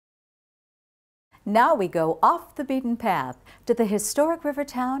Now we go off the beaten path to the historic river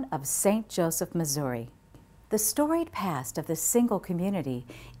town of St. Joseph, Missouri. The storied past of this single community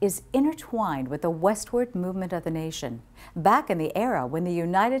is intertwined with the westward movement of the nation, back in the era when the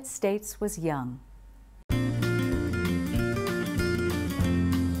United States was young.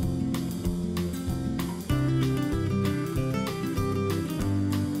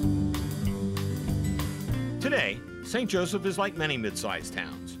 Today, St. Joseph is like many mid-sized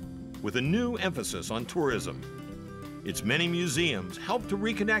towns, with a new emphasis on tourism. Its many museums help to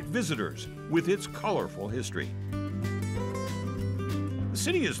reconnect visitors with its colorful history. The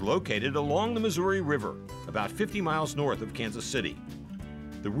city is located along the Missouri River, about 50 miles north of Kansas City.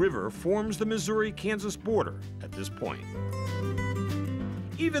 The river forms the Missouri-Kansas border at this point.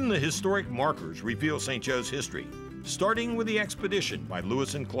 Even the historic markers reveal St. Joe's history, starting with the expedition by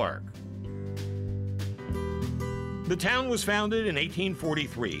Lewis and Clark. The town was founded in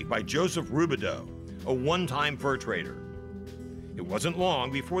 1843 by Joseph Roubideau, a one-time fur trader. It wasn't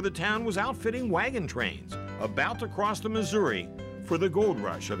long before the town was outfitting wagon trains, about to cross the Missouri for the gold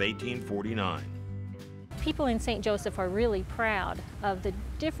rush of 1849. People in St. Joseph are really proud of the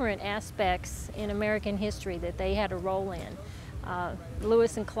different aspects in American history that they had a role in.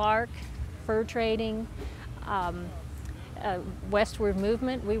 Lewis and Clark, fur trading, westward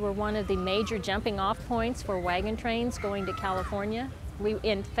movement. We were one of the major jumping off points for wagon trains going to California.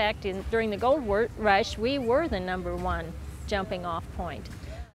 In fact, during the gold rush, we were the #1 jumping off point.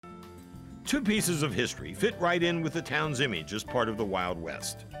 Two pieces of history fit right in with the town's image as part of the Wild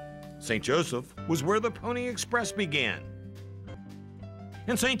West. St. Joseph was where the Pony Express began.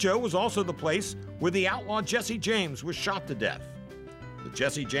 And St. Joe was also the place where the outlaw Jesse James was shot to death. The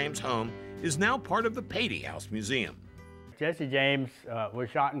Jesse James home is now part of the Patey House Museum. Jesse James was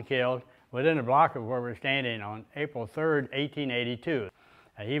shot and killed within a block of where we're standing on April 3rd, 1882.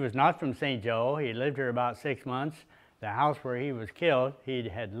 He was not from St. Joe. He lived here about 6 months. The house where he was killed, he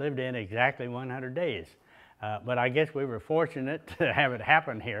had lived in exactly 100 days. But I guess we were fortunate to have it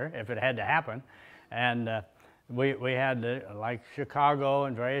happen here, if it had to happen. And we had, like Chicago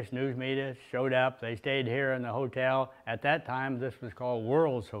and various news media showed up. They stayed here in the hotel. At that time, this was called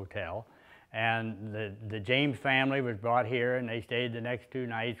World's Hotel. And the James family was brought here, and they stayed the next 2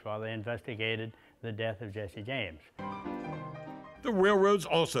 nights while they investigated the death of Jesse James. The railroads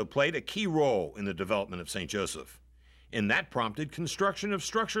also played a key role in the development of St. Joseph, and that prompted construction of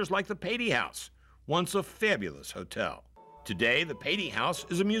structures like the Patey House, once a fabulous hotel. Today, the Patey House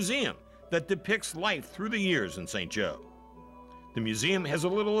is a museum that depicts life through the years in St. Joe. The museum has a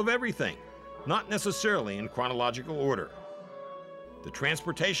little of everything, not necessarily in chronological order. The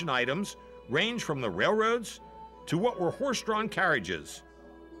transportation items range from the railroads to what were horse-drawn carriages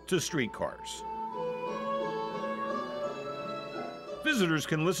to streetcars. Visitors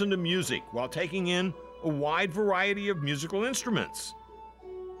can listen to music while taking in a wide variety of musical instruments.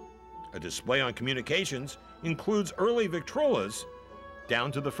 A display on communications includes early Victrolas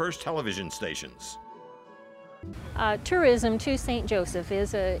down to the first television stations. Tourism to St. Joseph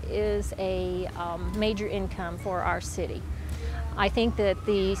is a major income for our city. I think that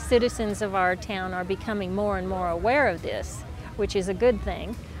the citizens of our town are becoming more and more aware of this, which is a good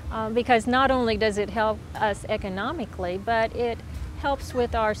thing, because not only does it help us economically, but it helps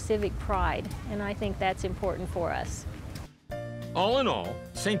with our civic pride, and I think that's important for us. All in all,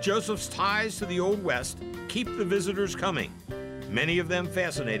 St. Joseph's ties to the Old West keep the visitors coming, many of them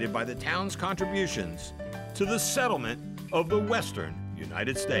fascinated by the town's contributions to the settlement of the western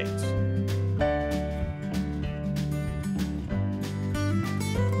United States.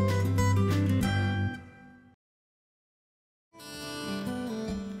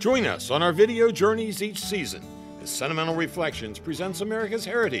 Join us on our video journeys each season as Sentimental Reflections presents America's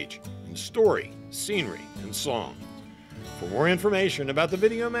heritage in story, scenery, and song. For more information about the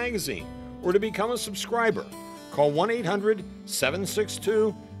video magazine or to become a subscriber, call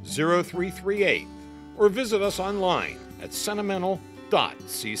 1-800-762-0338 or visit us online at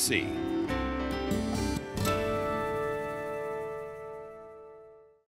sentimental.cc.